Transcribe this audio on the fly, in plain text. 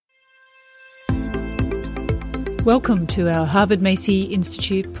Welcome to our Harvard Macy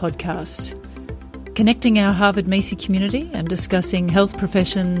Institute podcast, connecting our Harvard Macy community and discussing health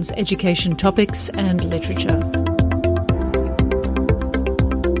professions, education topics and literature.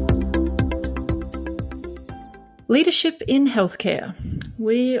 Leadership in healthcare.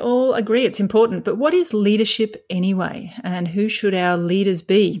 We all agree it's important, but what is leadership anyway? And who should our leaders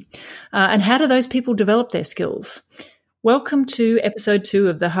be? And how do those people develop their skills? Welcome to episode 2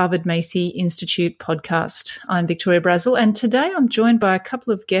 of the Harvard Macy Institute podcast. I'm Victoria Brazel, and today I'm joined by a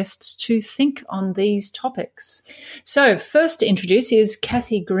couple of guests to think on these topics. So first to introduce is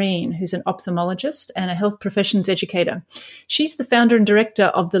Kathy Green, who's an ophthalmologist and a health professions educator. She's the founder and director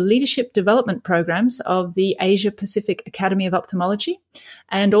of the leadership development programs of the Asia Pacific Academy of Ophthalmology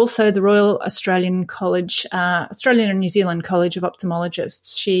and also the Royal Australian and New Zealand College of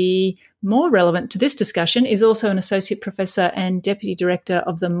Ophthalmologists. She, more relevant to this discussion, is also an associate professor and deputy director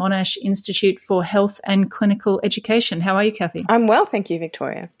of the Monash Institute for Health and Clinical Education. How are you, Kathy? I'm well, thank you,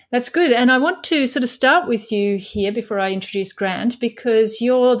 Victoria. That's good. And I want to sort of start with you here before I introduce Grant, because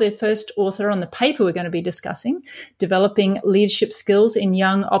you're the first author on the paper we're going to be discussing, Developing Leadership Skills in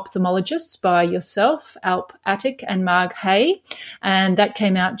Young Ophthalmologists by yourself, Alp Attic and Marg Hay. And that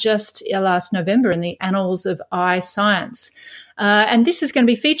came out just last November in the Annals of Eye Science. And this is going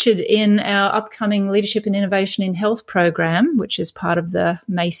to be featured in our upcoming Leadership and Innovation in Health program, which is part of the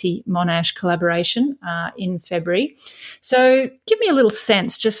Macy Monash collaboration in February. So give me a little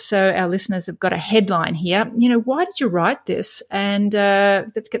sense, just so our listeners have got a headline here. You know, why did you write this? And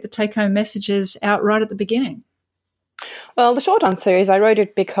let's get the take-home messages out right at the beginning. Well, the short answer is I wrote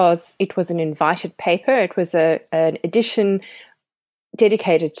it because it was an invited paper. It was an edition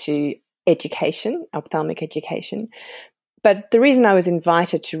dedicated to education, ophthalmic education. But the reason I was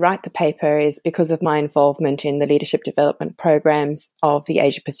invited to write the paper is because of my involvement in the leadership development programs of the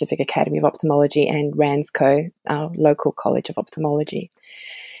Asia Pacific Academy of Ophthalmology and RANZCO, our local College of Ophthalmology.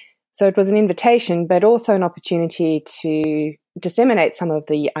 So it was an invitation, but also an opportunity to disseminate some of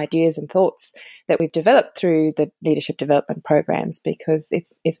the ideas and thoughts that we've developed through the leadership development programs, because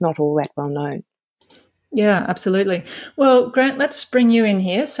it's not all that well known. Yeah, absolutely. Well, Grant, let's bring you in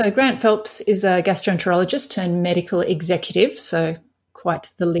here. So Grant Phelps is a gastroenterologist and medical executive, so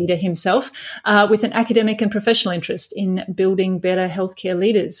quite the leader himself, with an academic and professional interest in building better healthcare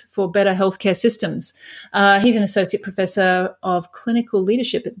leaders for better healthcare systems. He's an associate professor of clinical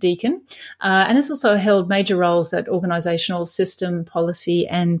leadership at Deakin and has also held major roles at organisational, system, policy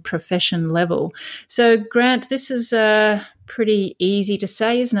and profession level. So, Grant, this is pretty easy to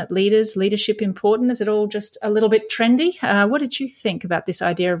say, isn't it? Leadership important? Is it all just a little bit trendy? What did you think about this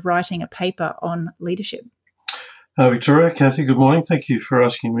idea of writing a paper on leadership? Victoria, Kathy, good morning. Thank you for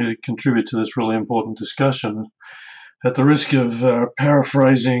asking me to contribute to this really important discussion. At the risk of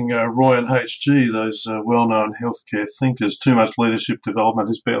paraphrasing Roy and H.G., those well-known healthcare thinkers, too much leadership development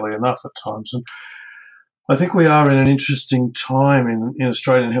is barely enough at times. And I think we are in an interesting time in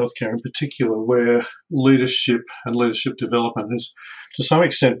Australian healthcare in particular, where leadership and leadership development has to some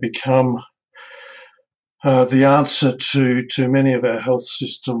extent become the answer to many of our health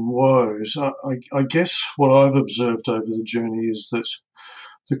system woes. I guess what I've observed over the journey is that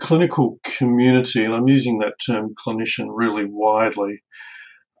the clinical community, and I'm using that term clinician really widely,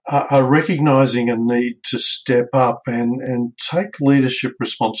 are recognising a need to step up and take leadership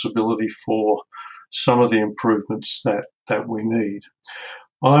responsibility for some of the improvements that we need.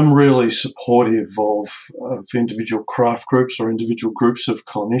 I'm really supportive of individual craft groups or individual groups of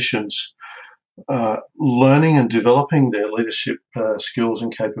clinicians learning and developing their leadership skills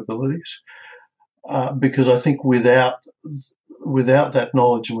and capabilities, because I think without that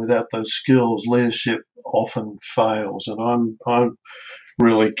knowledge and without those skills, leadership often fails. And I'm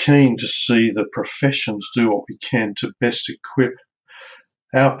really keen to see the professions do what we can to best equip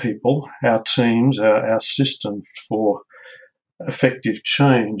our people, our teams, our systems for effective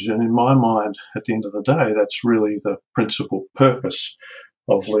change. And in my mind, at the end of the day, that's really the principal purpose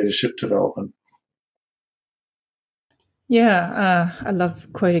of leadership development. Yeah, I love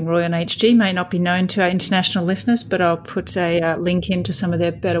quoting Roy and H.G. May not be known to our international listeners, but I'll put a link into some of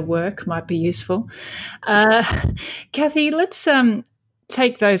their better work, might be useful. Kathy, let's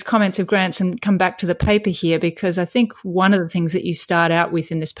take those comments of Grant's and come back to the paper here, because I think one of the things that you start out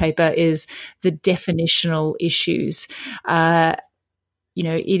with in this paper is the definitional issues.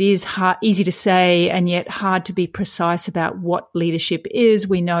 It is easy to say and yet hard to be precise about what leadership is.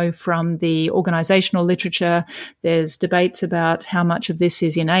 We know from the organisational literature there's debates about how much of this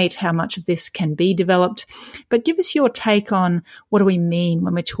is innate, how much of this can be developed. But give us your take on what do we mean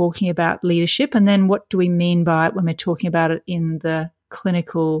when we're talking about leadership, and then what do we mean by it when we're talking about it in the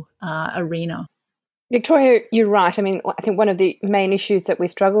clinical arena? Victoria, you're right. I mean, I think one of the main issues that we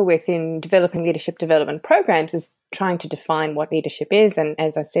struggle with in developing leadership development programs is trying to define what leadership is. And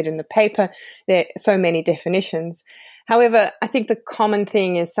as I said in the paper, there are so many definitions. However, I think the common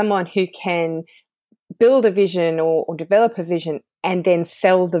thing is someone who can build a vision or develop a vision and then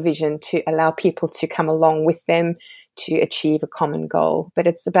sell the vision to allow people to come along with them to achieve a common goal. But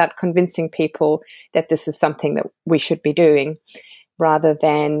it's about convincing people that this is something that we should be doing, rather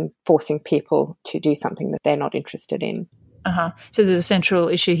than forcing people to do something that they're not interested in. So there's a central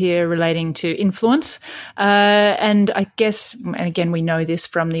issue here relating to influence. And I guess, and again, we know this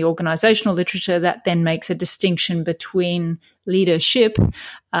from the organisational literature, that then makes a distinction between leadership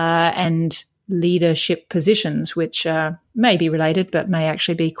and leadership positions, which may be related but may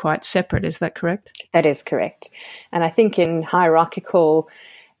actually be quite separate. Is that correct? That is correct. And I think in hierarchical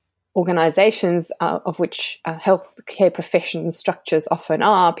organisations, of which healthcare profession structures often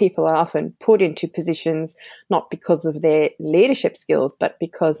are, people are often put into positions not because of their leadership skills, but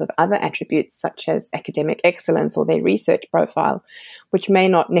because of other attributes such as academic excellence or their research profile, which may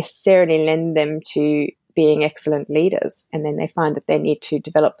not necessarily lend them to being excellent leaders. And then they find that they need to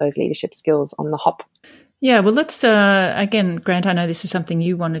develop those leadership skills on the hop. Yeah, well, let's, again, Grant, I know this is something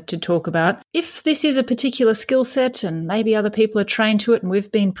you wanted to talk about. If this is a particular skill set and maybe other people are trained to it and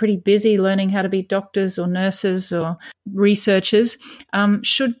we've been pretty busy learning how to be doctors or nurses or researchers,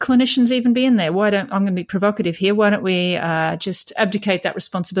 should clinicians even be in there? I'm going to be provocative here. Why don't we just abdicate that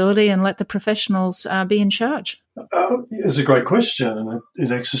responsibility and let the professionals be in charge? It's a great question, and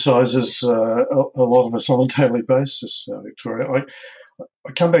it exercises a lot of us on a daily basis, Victoria.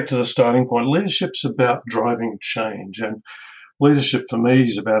 I come back to the starting point. Leadership's about driving change, and leadership for me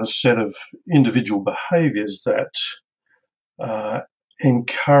is about a set of individual behaviours that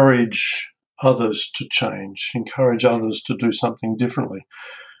encourage others to change, encourage others to do something differently.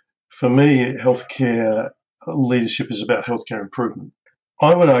 For me, healthcare leadership is about healthcare improvement.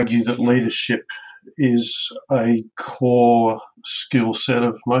 I would argue that leadership is a core skill set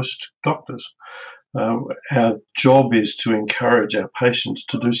of most doctors. Our job is to encourage our patients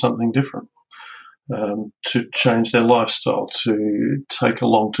to do something different, to change their lifestyle, to take a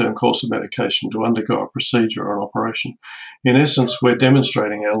long-term course of medication, to undergo a procedure or an operation. In essence, we're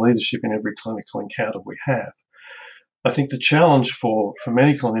demonstrating our leadership in every clinical encounter we have. I think the challenge for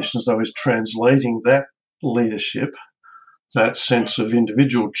many clinicians, though, is translating that leadership, that sense of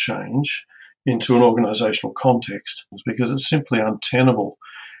individual change, into an organisational context, because it's simply untenable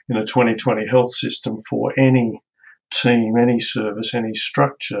in a 2020 health system for any team, any service, any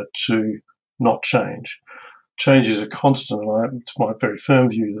structure to not change. Change is a constant, and it's my very firm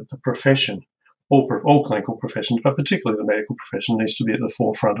view that the profession, all clinical professions, but particularly the medical profession, needs to be at the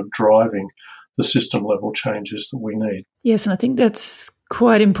forefront of driving the system level changes that we need. Yes, and I think that's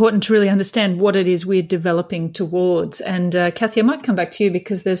quite important to really understand what it is we're developing towards. And Kathy, I might come back to you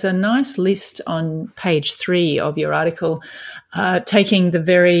because there's a nice list on page 3 of your article taking the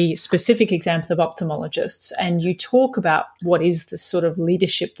very specific example of ophthalmologists, and you talk about what is the sort of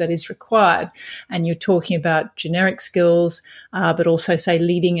leadership that is required. And you're talking about generic skills, but also, say,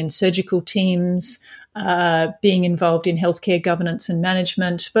 leading in surgical teams, being involved in healthcare governance and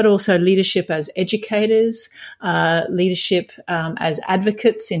management, but also leadership as educators, leadership as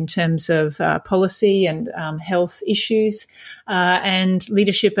advocates in terms of policy and health issues, and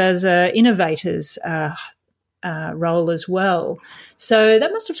leadership as innovators role as well. So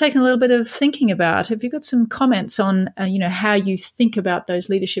that must have taken a little bit of thinking about. Have you got some comments on how you think about those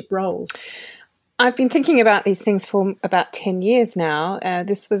leadership roles? I've been thinking about these things for about 10 years now.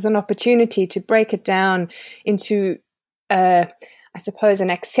 This was an opportunity to break it down into, I suppose,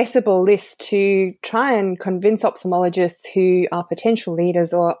 an accessible list to try and convince ophthalmologists who are potential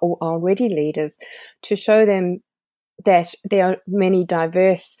leaders or already leaders, to show them that there are many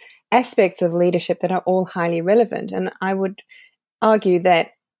diverse aspects of leadership that are all highly relevant. And I would argue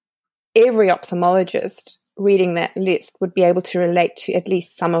that every ophthalmologist reading that list would be able to relate to at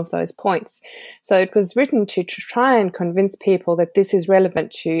least some of those points. So it was written to try and convince people that this is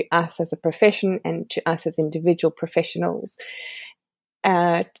relevant to us as a profession and to us as individual professionals.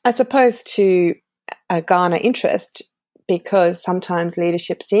 I suppose to garner interest, because sometimes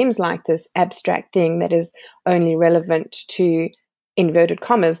leadership seems like this abstract thing that is only relevant to, inverted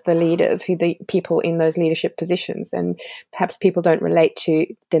commas, the leaders, the people in those leadership positions, and perhaps people don't relate to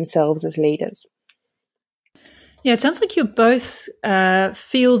themselves as leaders. Yeah, it sounds like you both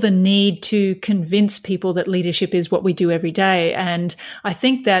feel the need to convince people that leadership is what we do every day. And I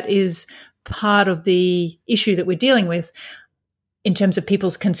think that is part of the issue that we're dealing with in terms of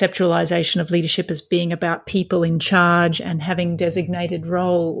people's conceptualization of leadership as being about people in charge and having designated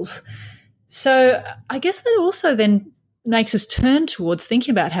roles. So I guess that also then makes us turn towards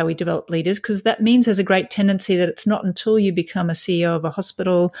thinking about how we develop leaders, because that means there's a great tendency that it's not until you become a CEO of a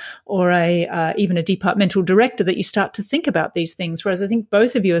hospital or even a departmental director that you start to think about these things. Whereas I think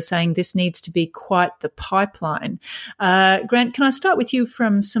both of you are saying this needs to be quite the pipeline. Grant, can I start with you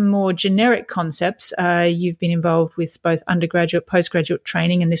from some more generic concepts? You've been involved with both undergraduate, postgraduate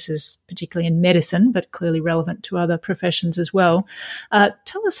training, and this is particularly in medicine, but clearly relevant to other professions as well.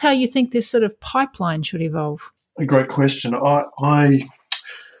 Tell us how you think this sort of pipeline should evolve. A great question. My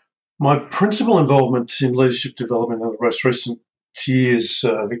principal involvement in leadership development in the most recent years,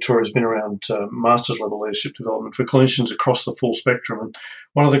 Victoria's been around master's level leadership development for clinicians across the full spectrum. And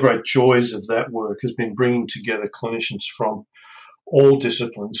one of the great joys of that work has been bringing together clinicians from all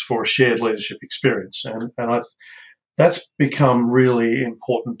disciplines for a shared leadership experience. And that's become really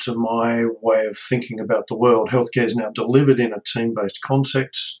important to my way of thinking about the world. Healthcare is now delivered in a team-based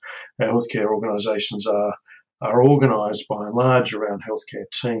context. Our healthcare organisations are organised by and large around healthcare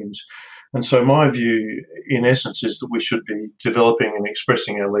teams. And so my view, in essence, is that we should be developing and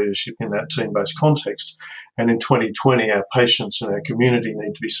expressing our leadership in that team-based context. And in 2020, our patients and our community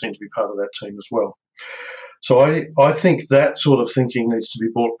need to be seen to be part of that team as well. So I think that sort of thinking needs to be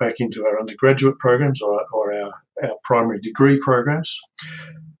brought back into our undergraduate programs or our primary degree programs.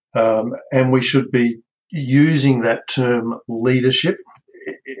 And we should be using that term leadership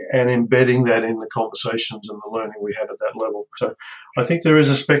and embedding that in the conversations and the learning we have at that level. So I think there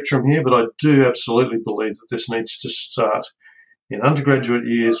is a spectrum here, but I do absolutely believe that this needs to start in undergraduate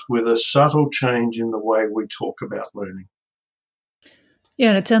years with a subtle change in the way we talk about learning. Yeah,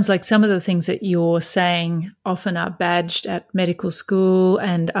 and it sounds like some of the things that you're saying often are badged at medical school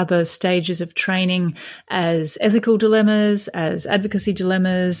and other stages of training as ethical dilemmas, as advocacy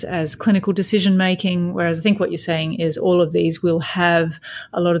dilemmas, as clinical decision making, whereas I think what you're saying is all of these will have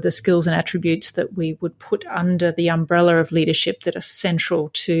a lot of the skills and attributes that we would put under the umbrella of leadership that are central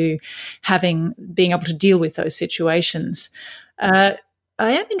to being able to deal with those situations.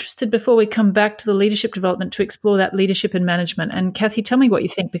 I am interested, before we come back to the leadership development, to explore that leadership and management. And Kathy, tell me what you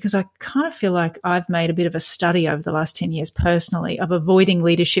think, because I kind of feel like I've made a bit of a study over the last 10 years personally of avoiding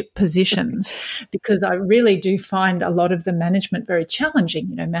leadership positions, because I really do find a lot of the management very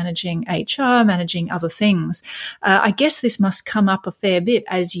challenging, managing HR, managing other things. I guess this must come up a fair bit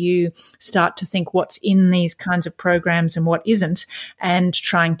as you start to think what's in these kinds of programs and what isn't, and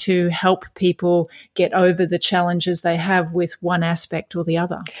trying to help people get over the challenges they have with one aspect or the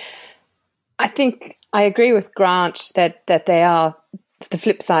other. I think I agree with Grant that they are the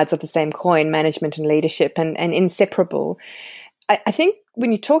flip sides of the same coin, management and leadership, and inseparable. I think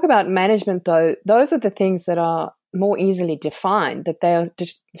when you talk about management, though, those are the things that are more easily defined, that they are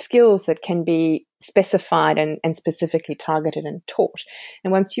skills that can be specified and specifically targeted and taught.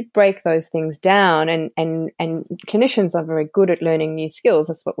 And once you break those things down, and clinicians are very good at learning new skills,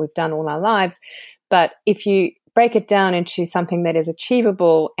 that's what we've done all our lives, but if you break it down into something that is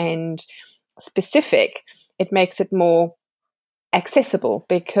achievable and specific, it makes it more accessible,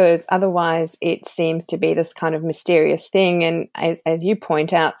 because otherwise it seems to be this kind of mysterious thing. And as you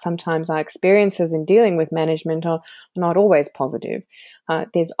point out, sometimes our experiences in dealing with management are not always positive.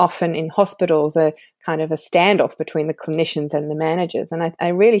 There's often in hospitals a kind of a standoff between the clinicians and the managers. And I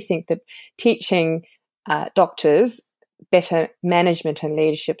really think that teaching doctors better management and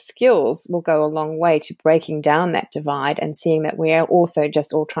leadership skills will go a long way to breaking down that divide and seeing that we are also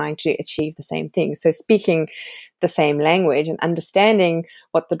just all trying to achieve the same thing. So speaking the same language and understanding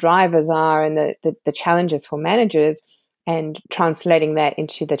what the drivers are and the challenges for managers, and translating that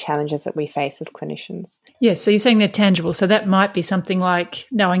into the challenges that we face as clinicians. Yes, so you're saying they're tangible. So that might be something like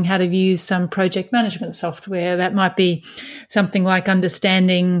knowing how to use some project management software. That might be something like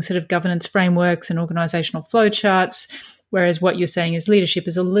understanding sort of governance frameworks and organisational flowcharts, whereas what you're saying is leadership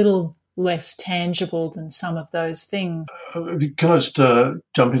is a little less tangible than some of those things. Can I just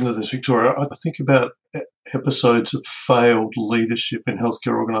jump into this, Victoria? I think about episodes of failed leadership in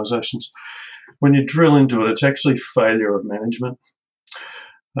healthcare organisations. When you drill into it, it's actually failure of management.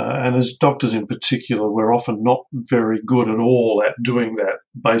 And as doctors in particular, we're often not very good at all at doing that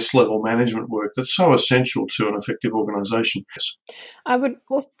base level management work that's so essential to an effective organisation. I would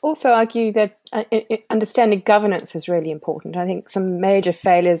also argue that understanding governance is really important. I think some major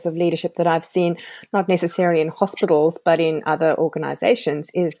failures of leadership that I've seen, not necessarily in hospitals, but in other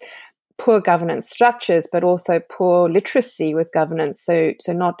organisations, is poor governance structures, but also poor literacy with governance. So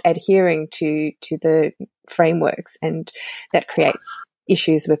not adhering to the frameworks, and that creates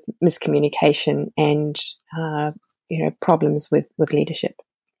issues with miscommunication and problems with leadership.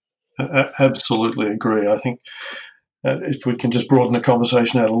 Absolutely agree. I think if we can just broaden the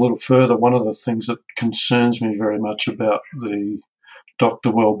conversation out a little further, one of the things that concerns me very much about the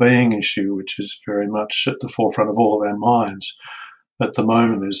doctor wellbeing issue, which is very much at the forefront of all of our minds at the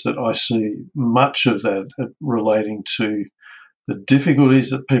moment, is that I see much of that relating to the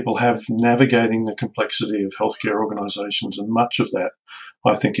difficulties that people have navigating the complexity of healthcare organisations, and much of that,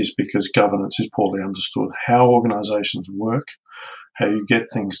 I think, is because governance is poorly understood. How organisations work, how you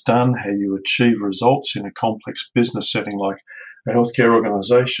get things done, how you achieve results in a complex business setting like a healthcare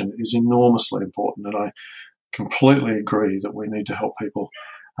organisation is enormously important. And I completely agree that we need to help people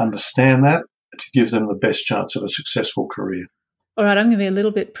understand that to give them the best chance of a successful career. All right, I'm going to be a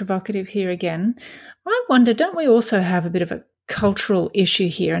little bit provocative here again. I wonder, don't we also have a bit of a cultural issue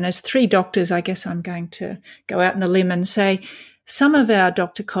here? And as 3 doctors, I guess I'm going to go out on a limb and say some of our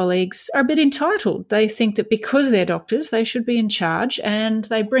doctor colleagues are a bit entitled. They think that because they're doctors, they should be in charge, and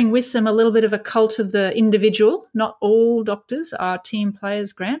they bring with them a little bit of a cult of the individual. Not all doctors are team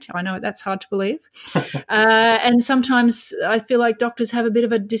players, Grant. I know that's hard to believe. And sometimes I feel like doctors have a bit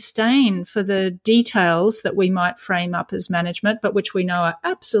of a disdain for the details that we might frame up as management, but which we know are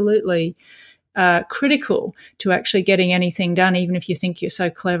absolutely critical to actually getting anything done, even if you think you're so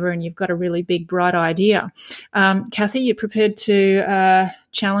clever and you've got a really big, bright idea. Kathy, you prepared to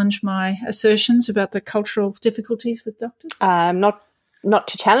challenge my assertions about the cultural difficulties with doctors? Not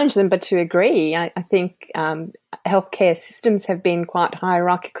to challenge them, but to agree. I think healthcare systems have been quite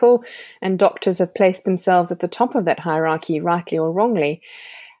hierarchical, and doctors have placed themselves at the top of that hierarchy, rightly or wrongly.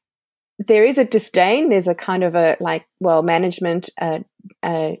 There is a disdain. There's a kind of a management,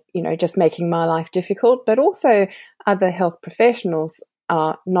 just making my life difficult, but also other health professionals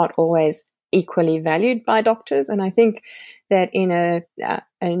are not always equally valued by doctors. And I think that in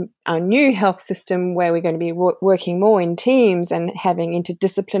a new health system where we're going to be working more in teams and having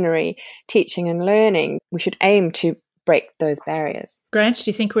interdisciplinary teaching and learning, we should aim to break those barriers. Grant, do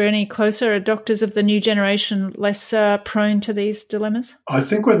you think we're any closer? Are doctors of the new generation less prone to these dilemmas? I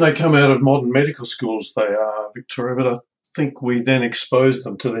think when they come out of modern medical schools, they are, Victoria, but I think we then expose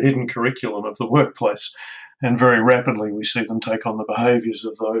them to the hidden curriculum of the workplace, and very rapidly we see them take on the behaviours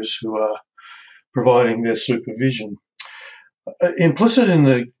of those who are providing their supervision. Implicit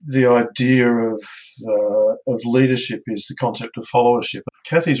in the idea of leadership is the concept of followership.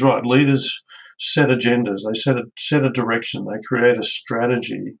 Kathy's right. Leaders set agendas. They set a direction. They create a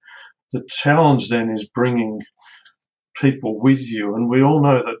strategy. The challenge then is bringing people with you. And we all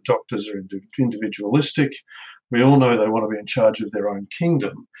know that doctors are individualistic. We all know they want to be in charge of their own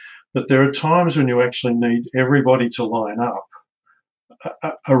kingdom. But there are times when you actually need everybody to line up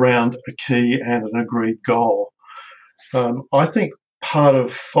around a key and an agreed goal. I think part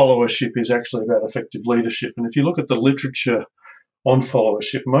of followership is actually about effective leadership. And if you look at the literature on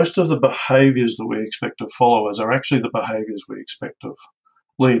followership, most of the behaviours that we expect of followers are actually the behaviours we expect of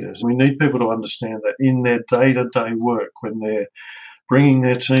leaders. We need people to understand that in their day-to-day work, when they're bringing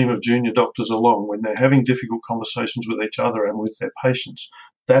their team of junior doctors along, when they're having difficult conversations with each other and with their patients,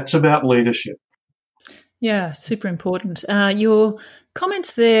 that's about leadership. Yeah, super important. Your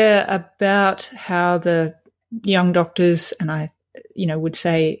comments there about how the young doctors, and I would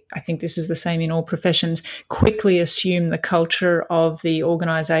say, I think this is the same in all professions, quickly assume the culture of the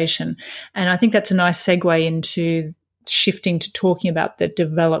organisation. And I think that's a nice segue into shifting to talking about the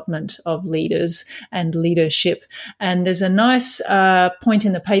development of leaders and leadership. And there's a nice point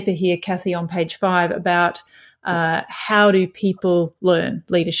in the paper here, Kathy, on page 5 about how do people learn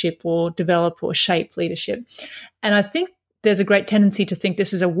leadership or develop or shape leadership. And I think there's a great tendency to think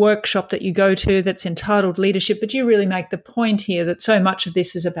this is a workshop that you go to that's entitled leadership, but you really make the point here that so much of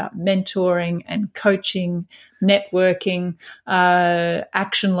this is about mentoring and coaching, networking,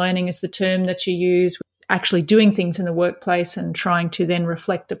 action learning is the term that you use, actually doing things in the workplace and trying to then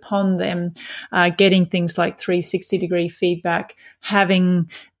reflect upon them, getting things like 360-degree feedback, having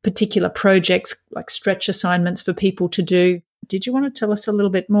particular projects like stretch assignments for people to do. Did you want to tell us a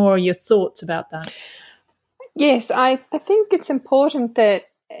little bit more your thoughts about that? Yes, I think it's important that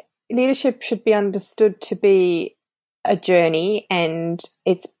leadership should be understood to be a journey, and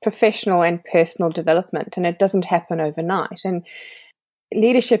it's professional and personal development, and it doesn't happen overnight. And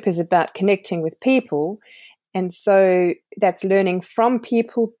leadership is about connecting with people, and so that's learning from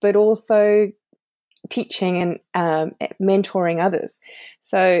people, but also teaching and mentoring others.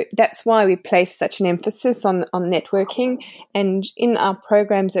 So that's why we place such an emphasis on networking. And in our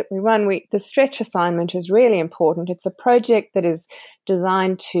programs that we run, the stretch assignment is really important. It's a project that is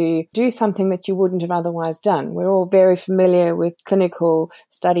designed to do something that you wouldn't have otherwise done. We're all very familiar with clinical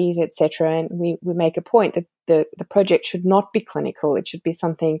studies, etc., and we make a point that the project should not be clinical. It should be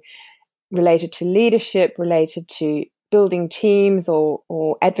something related to leadership, related to building teams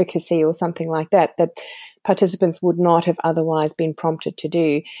or advocacy or something like that, that participants would not have otherwise been prompted to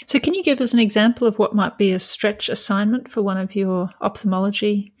do. So can you give us an example of what might be a stretch assignment for one of your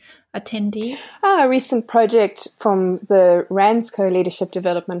ophthalmology attendees? A recent project from the RANSCO Leadership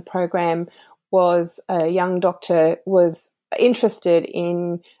Development Program was a young doctor was interested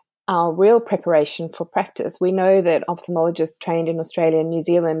in our real preparation for practice. We know that ophthalmologists trained in Australia and New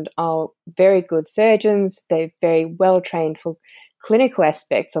Zealand are very good surgeons. They're very well trained for clinical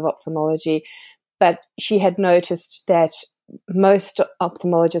aspects of ophthalmology. But she had noticed that most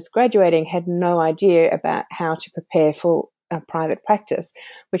ophthalmologists graduating had no idea about how to prepare for a private practice,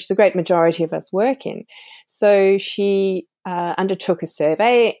 which the great majority of us work in. So she undertook a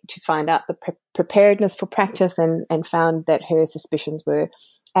survey to find out the preparedness for practice and found that her suspicions were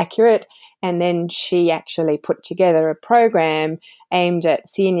accurate. And then she actually put together a program aimed at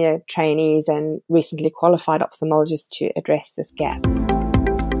senior trainees and recently qualified ophthalmologists to address this gap.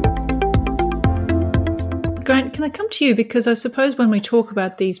 Grant, can I come to you? Because I suppose when we talk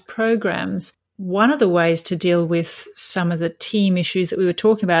about these programs, one of the ways to deal with some of the team issues that we were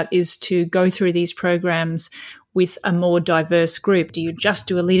talking about is to go through these programs with a more diverse group. Do you just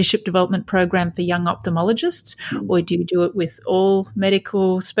do a leadership development program for young ophthalmologists, or do you do it with all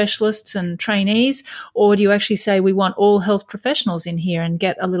medical specialists and trainees, or do you actually say we want all health professionals in here and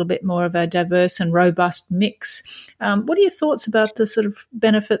get a little bit more of a diverse and robust mix? What are your thoughts about the sort of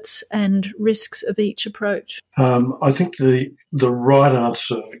benefits and risks of each approach? I think the right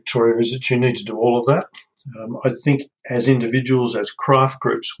answer, Victoria, is that you need to do all of that. I think as individuals, as craft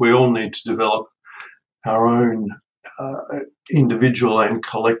groups, we all need to develop our own individual and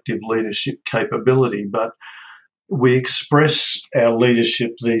collective leadership capability, but we express our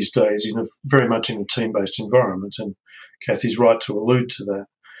leadership these days very much in a team-based environment, and Kathy's right to allude to that.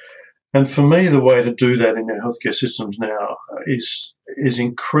 And for me, the way to do that in our healthcare systems now is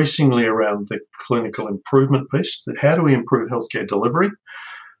increasingly around the clinical improvement piece. How do we improve healthcare delivery?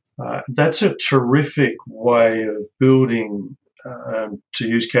 That's a terrific way of building, to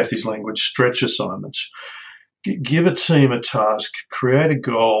use Kathy's language, stretch assignments. Give a team a task, create a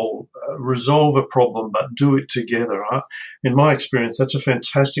goal, resolve a problem, but do it together. In my experience, that's a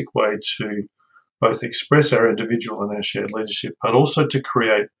fantastic way to both express our individual and our shared leadership, but also to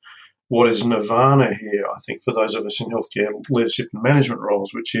create what is nirvana here, I think, for those of us in healthcare leadership and management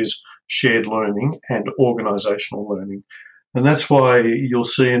roles, which is shared learning and organisational learning. And that's why you'll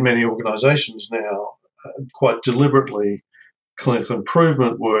see in many organisations now, quite deliberately, clinical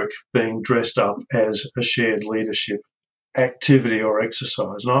improvement work being dressed up as a shared leadership activity or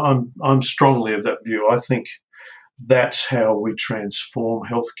exercise. And I'm strongly of that view. I think that's how we transform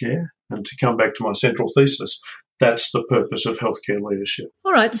healthcare. And to come back to my central thesis, that's the purpose of healthcare leadership.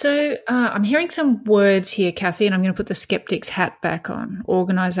 All right, so I'm hearing some words here, Kathy, and I'm going to put the skeptic's hat back on.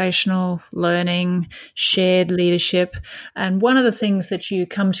 Organisational learning, shared leadership. And one of the things that you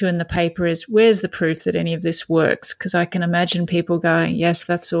come to in the paper is, where's the proof that any of this works? Because I can imagine people going, yes,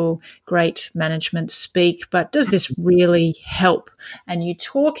 that's all great management speak, but does this really help? And you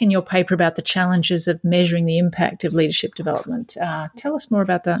talk in your paper about the challenges of measuring the impact of leadership development. Tell us more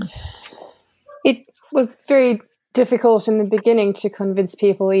about that. It was very difficult in the beginning to convince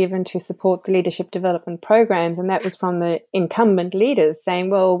people even to support the leadership development programs, and that was from the incumbent leaders saying,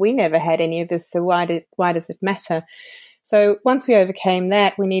 well, we never had any of this, so why does it matter? So once we overcame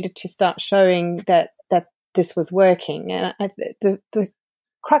that, we needed to start showing that this was working. And the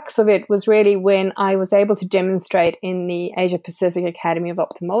crux of it was really when I was able to demonstrate in the Asia Pacific Academy of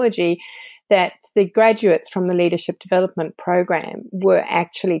Ophthalmology that the graduates from the leadership development program were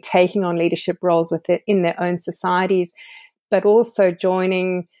actually taking on leadership roles in their own societies, but also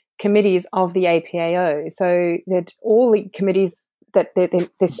joining committees of the APAO. So that all the committees that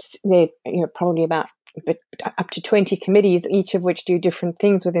they're probably about up to 20 committees, each of which do different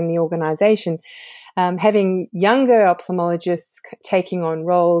things within the organisation. Having younger ophthalmologists taking on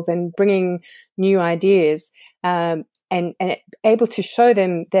roles and bringing new ideas, and able to show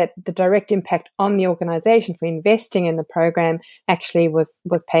them that the direct impact on the organisation for investing in the program actually was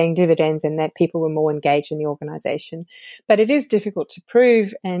paying dividends, and that people were more engaged in the organisation. But it is difficult to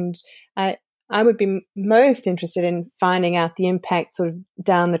prove, and I would be most interested in finding out the impact sort of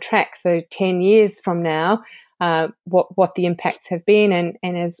down the track. So 10 years from now, what the impacts have been, and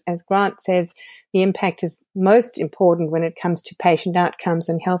as Grant says, the impact is most important when it comes to patient outcomes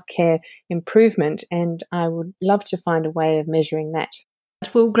and healthcare improvement, and I would love to find a way of measuring that.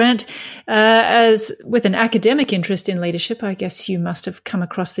 Well, Grant, as with an academic interest in leadership, I guess you must have come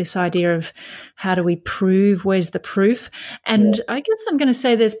across this idea of how do we prove, where's the proof? And I guess I'm going to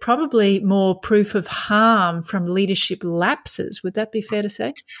say there's probably more proof of harm from leadership lapses. Would that be fair to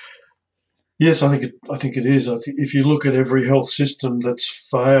say? Yes, I think it is. I think if you look at every health system that's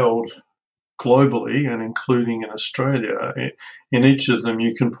failed globally and including in Australia, in each of them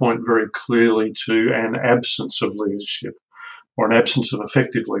you can point very clearly to an absence of leadership or an absence of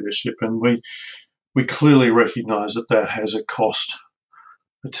effective leadership. And we clearly recognise that has a cost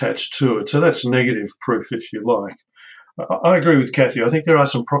attached to it. So that's negative proof, if you like. I agree with Kathy. I think there are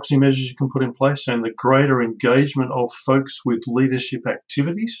some proxy measures you can put in place, and the greater engagement of folks with leadership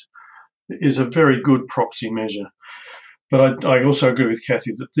activities is a very good proxy measure. But I also agree with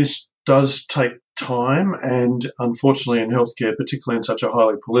Kathy that this does take time, and unfortunately in healthcare, particularly in such a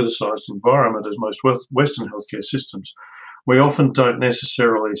highly politicised environment as most Western healthcare systems, we often don't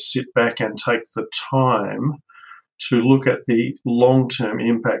necessarily sit back and take the time to look at the long-term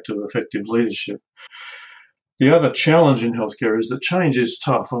impact of effective leadership. The other challenge in healthcare is that change is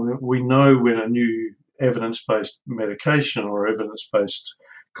tough. I mean, we know when a new evidence-based medication or evidence-based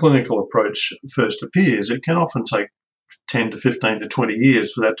clinical approach first appears, it can often take 10 to 15 to 20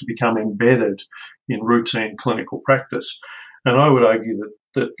 years for that to become embedded in routine clinical practice. And I would argue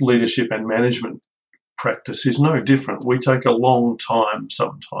that leadership and management practice is no different. We take a long time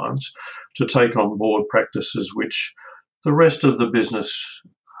sometimes to take on board practices which the rest of the business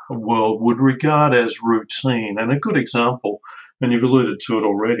world would regard as routine. And a good example, and you've alluded to it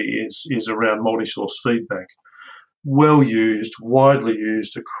already, is around multi-source feedback. Well used, widely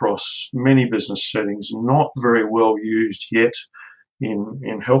used across many business settings, not very well used yet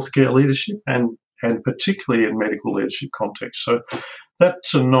in healthcare leadership and particularly in medical leadership context. So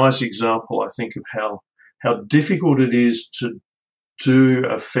that's a nice example, I think, of how difficult it is to do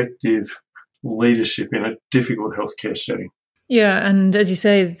effective leadership in a difficult healthcare setting. Yeah, and as you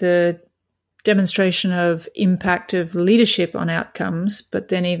say, the demonstration of impact of leadership on outcomes, but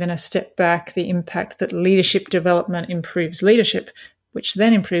then even a step back, the impact that leadership development improves leadership, which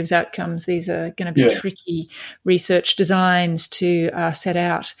then improves outcomes. These are going to be tricky research designs to set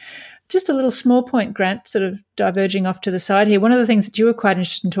out. Just a little small point, Grant, sort of diverging off to the side here. One of the things that you were quite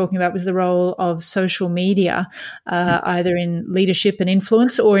interested in talking about was the role of social media, either in leadership and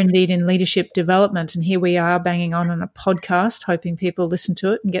influence or indeed in leadership development. And here we are banging on a podcast, hoping people listen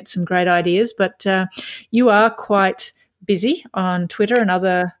to it and get some great ideas. But you are quite busy on Twitter and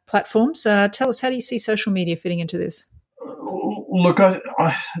other platforms. Tell us, how do you see social media fitting into this? Look,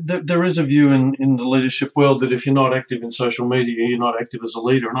 there is a view in the leadership world that if you're not active in social media, you're not active as a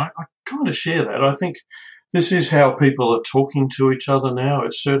leader. And I kind of share that. I think this is how people are talking to each other now.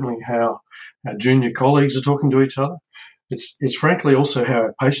 It's certainly how our junior colleagues are talking to each other. It's frankly also how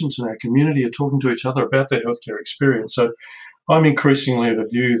our patients and our community are talking to each other about their healthcare experience. So I'm increasingly of the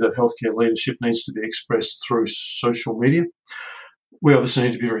view that healthcare leadership needs to be expressed through social media. We obviously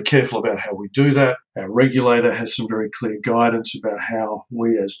need to be very careful about how we do that. Our regulator has some very clear guidance about how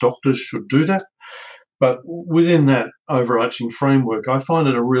we as doctors should do that. But within that overarching framework, I find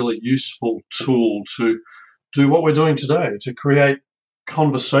it a really useful tool to do what we're doing today, to create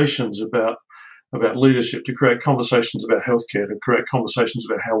conversations about leadership, to create conversations about healthcare, to create conversations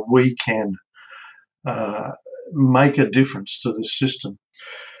about how we can make a difference to this system.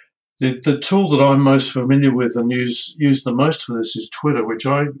 The tool that I'm most familiar with and use the most for this is Twitter, which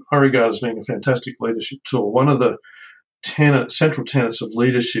I regard as being a fantastic leadership tool. One of the central tenets of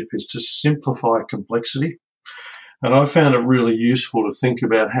leadership is to simplify complexity. And I found it really useful to think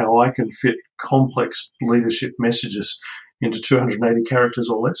about how I can fit complex leadership messages into 280 characters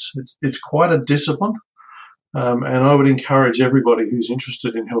or less. It's quite a discipline. And I would encourage everybody who's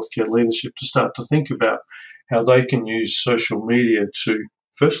interested in healthcare leadership to start to think about how they can use social media to,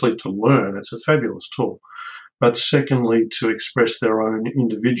 firstly, to learn. It's a fabulous tool. But secondly, to express their own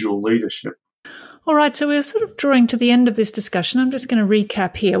individual leadership. All right, so we're sort of drawing to the end of this discussion. I'm just going to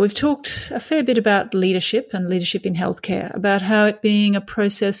recap here. We've talked a fair bit about leadership and leadership in healthcare, about how it being a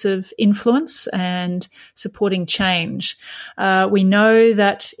process of influence and supporting change. We know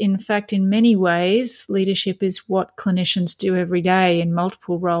that, in fact, in many ways, leadership is what clinicians do every day in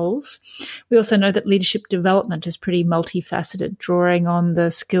multiple roles. We also know that leadership development is pretty multifaceted, drawing on the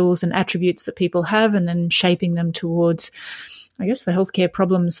skills and attributes that people have and then shaping them towards, I guess, the healthcare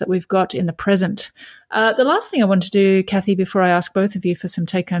problems that we've got in the present. The last thing I want to do, Kathy, before I ask both of you for some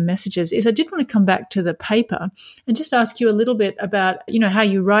take-home messages, is I did want to come back to the paper and just ask you a little bit about, how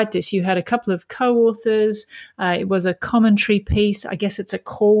you write this. You had a couple of co-authors. It was a commentary piece. I guess it's a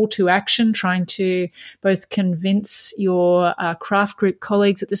call to action, trying to both convince your craft group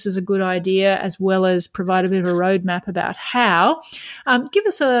colleagues that this is a good idea, as well as provide a bit of a roadmap about how. Give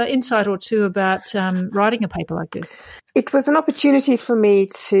us an insight or two about writing a paper like this. It was an opportunity for me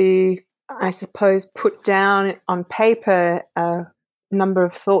to, I suppose, put down on paper a number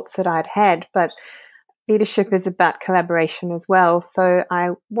of thoughts that I'd had, but leadership is about collaboration as well. So I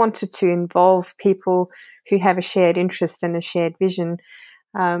wanted to involve people who have a shared interest and a shared vision.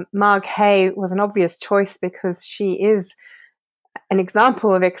 Marg Hay was an obvious choice because she is an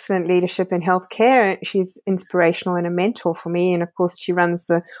example of excellent leadership in healthcare. She's inspirational and a mentor for me. And of course, she runs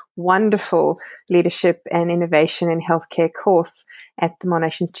the wonderful Leadership and Innovation in Healthcare course at the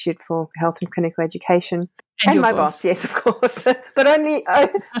Monash Institute for Health and Clinical Education. And my boss, yes, of course. But only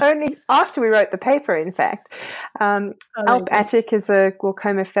after we wrote the paper, in fact. Alp Attic is a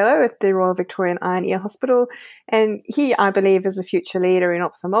glaucoma fellow at the Royal Victorian Eye and Ear Hospital. And he, I believe, is a future leader in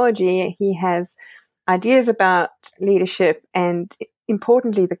ophthalmology. He has ideas about leadership and,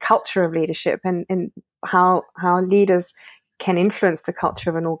 importantly, the culture of leadership and how leaders can influence the culture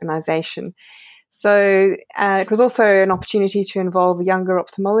of an organisation. So it was also an opportunity to involve a younger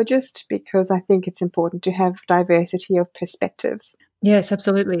ophthalmologist because I think it's important to have diversity of perspectives. Yes,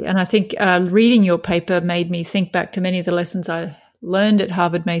 absolutely. And I think reading your paper made me think back to many of the lessons I learned at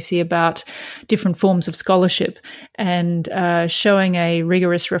Harvard Macy about different forms of scholarship, and showing a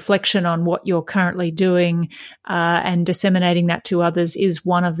rigorous reflection on what you're currently doing and disseminating that to others is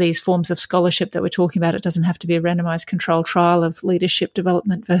one of these forms of scholarship that we're talking about. It doesn't have to be a randomized controlled trial of leadership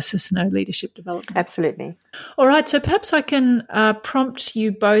development versus no leadership development. Absolutely. All right, so perhaps I can prompt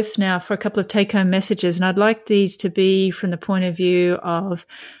you both now for a couple of take-home messages, and I'd like these to be from the point of view of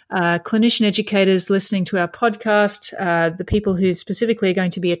clinician educators listening to our podcast, the people who specifically are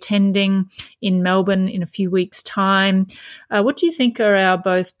going to be attending in Melbourne in a few weeks' time. What do you think are our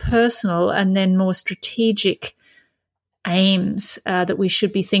both personal and then more strategic aims that we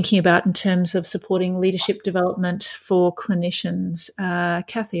should be thinking about in terms of supporting leadership development for clinicians?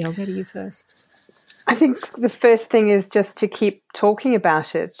 Kathy, I'll go to you first. I think the first thing is just to keep talking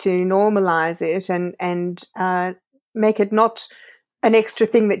about it, to normalise it and make it not an extra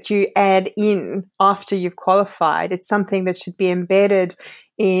thing that you add in after you've qualified. It's something that should be embedded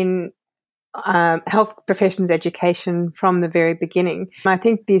in health professions education from the very beginning. I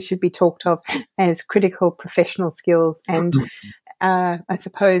think these should be talked of as critical professional skills and I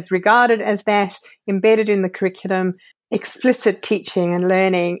suppose regarded as that, embedded in the curriculum, explicit teaching and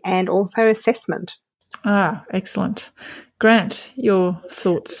learning, and also assessment. Ah, excellent. Grant, your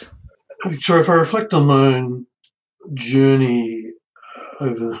thoughts? Victoria, if I reflect on my own journey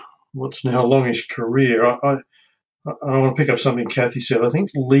over what's now a longish career, I want to pick up something Kathy said. I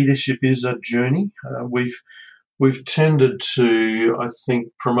think leadership is a journey. We've tended to, I think,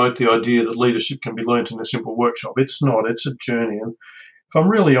 promote the idea that leadership can be learnt in a simple workshop. It's not. It's a journey. And if I'm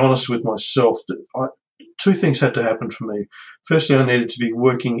really honest with myself, two things had to happen for me. Firstly, I needed to be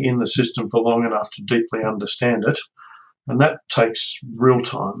working in the system for long enough to deeply understand it, and that takes real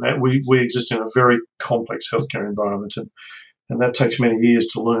time. We exist in a very complex healthcare environment, and that takes many years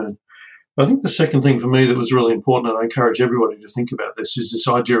to learn. But I think the second thing for me that was really important, and I encourage everybody to think about this, is this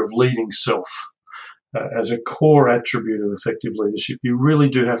idea of leading self as a core attribute of effective leadership. You really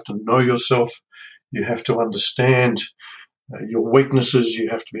do have to know yourself. You have to understand your weaknesses. You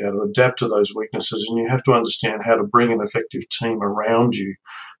have to be able to adapt to those weaknesses, and you have to understand how to bring an effective team around you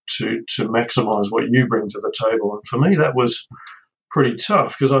to maximise what you bring to the table. And for me, that was pretty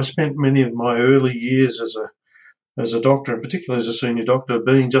tough because I spent many of my early years as a doctor, and particularly as a senior doctor,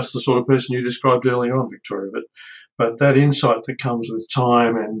 being just the sort of person you described earlier on, Victoria. But that insight that comes with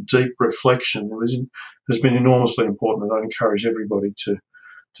time and deep reflection has been enormously important, and I encourage everybody to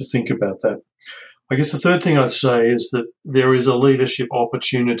think about that. I guess the third thing I'd say is that there is a leadership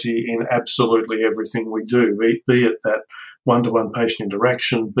opportunity in absolutely everything we do, be it that one-to-one patient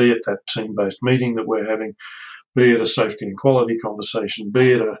interaction, be it that team-based meeting that we're having, be it a safety and quality conversation,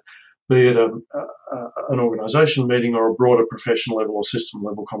 be it an organisation meeting or a broader professional level or system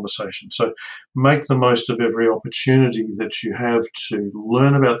level conversation. So make the most of every opportunity that you have to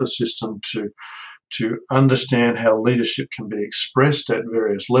learn about the system, to understand how leadership can be expressed at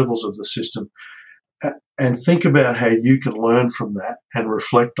various levels of the system, and think about how you can learn from that and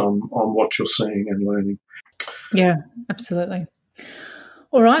reflect on what you're seeing and learning. Yeah, absolutely.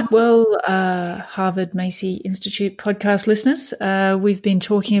 All right. Well, Harvard Macy Institute podcast listeners, we've been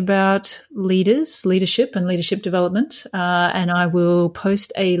talking about leadership and leadership development, and I will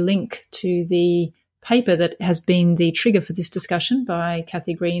post a link to the paper that has been the trigger for this discussion by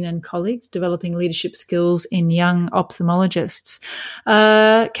Kathy Green and colleagues, Developing Leadership Skills in Young Ophthalmologists.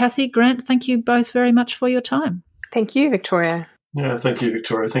 Kathy, Grant, thank you both very much for your time. Thank you, Victoria. Yeah, thank you,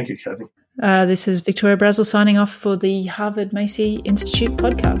 Victoria. Thank you, Kathy. This is Victoria Brazel signing off for the Harvard Macy Institute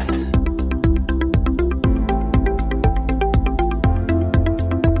podcast.